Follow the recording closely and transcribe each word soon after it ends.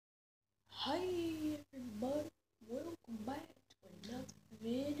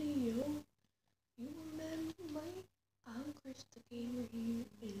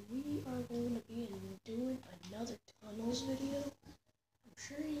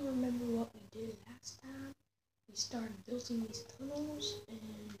last time we started building these tunnels,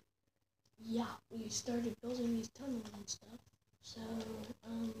 and yeah, we started building these tunnels and stuff. So,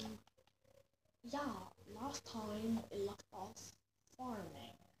 yeah, last time it left off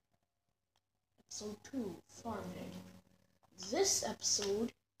farming. Episode 2, farming. This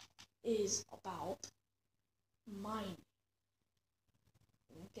episode is about mining.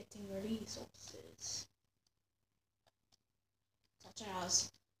 Getting resources. Such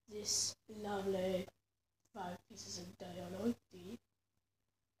as this lovely 5 pieces of dynamite.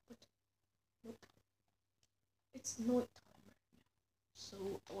 But, nope. It's night time right now.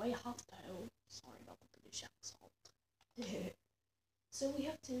 So, I have to, sorry about the British accent. So we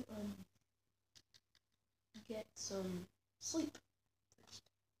have to, get some sleep first.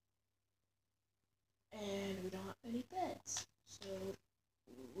 And we don't have any beds. So,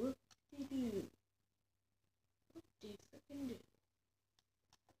 whoop-de-doo. Whoop-de-frickin-doo.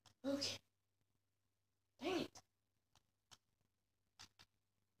 Okay. Dang it.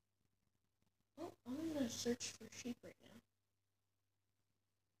 Well, I'm gonna search for sheep right now.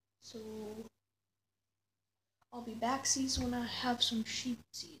 So, I'll be back sees when I have some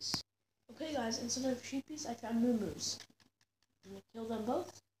sheepsies. Okay guys, instead of sheepies, I found moo-moos. I'm gonna kill them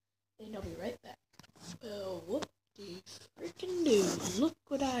both, and I'll be right back. Well, whoop-de-frickin-doo. Look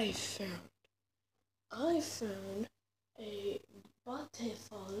what I found. I found a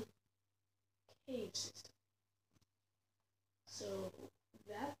Butterfall cave system. So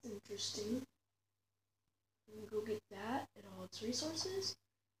that's interesting. We can go get that and all its resources.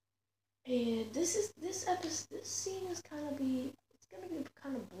 And this scene is gonna be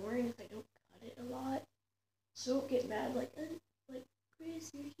kind of boring if I don't cut it a lot. So don't get mad like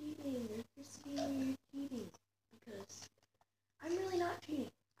Chris, you're cheating, or Christy, you're cheating, because I'm really not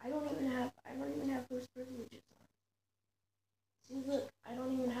cheating. I don't even have host privileges on. See, look, I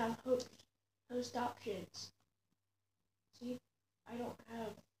don't even have host options. See, I don't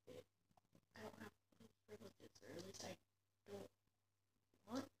have it. I don't have host privileges, or at least I don't want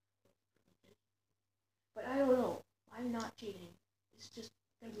host privileges. But I don't know. I'm not cheating. It's just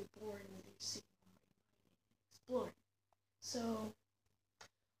gonna be boring to see exploring. So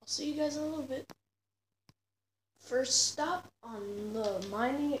I'll see you guys in a little bit. First stop on the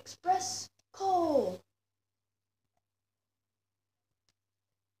Mining Express, coal.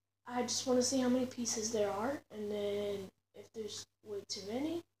 I just want to see how many pieces there are, and then if there's way too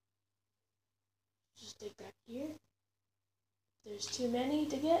many, just dig back here. If there's too many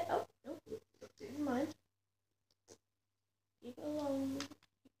to get, oh, nope, never mind. Keep it alone,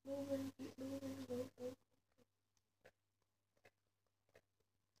 keep moving, go.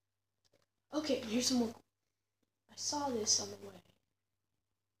 Okay, here's some more. I saw this on the way,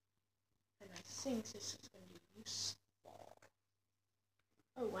 and I think this is going to be useful.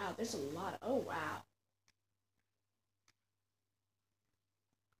 Oh wow, there's a lot. Oh wow.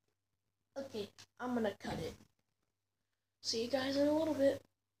 Okay, I'm gonna cut it. See you guys in a little bit.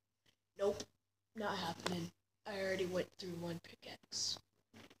 Nope, not happening. I already went through one pickaxe.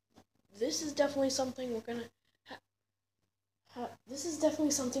 This is definitely something we're gonna. This is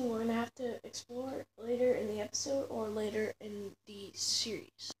definitely something we're gonna have to explore later in the episode or later in the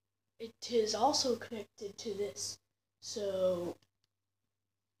series. It is also connected to this, so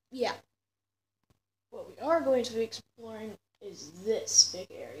yeah. What we are going to be exploring is this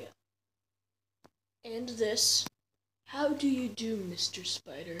big area. And this. How do you do, Mr.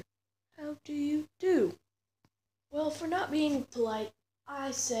 Spider? How do you do? Well, for not being polite,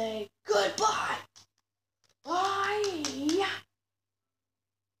 I say goodbye! Bye! Yeah!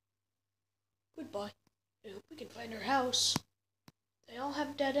 Goodbye. I hope we can find our house. They all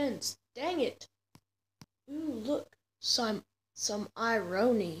have dead ends. Dang it! Ooh, look. Some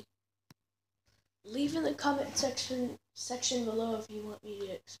irony. Leave in the comment section below if you want me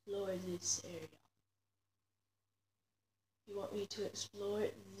to explore this area. You want me to explore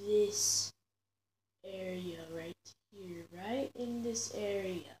this area right here, right in this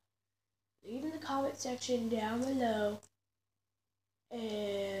area. Leave in the comment section down below.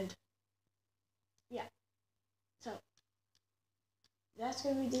 And yeah, so that's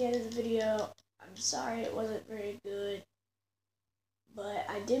gonna be the end of the video. I'm sorry it wasn't very good, but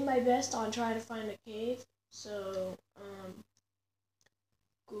I did my best on trying to find a cave. So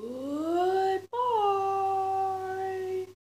goodbye.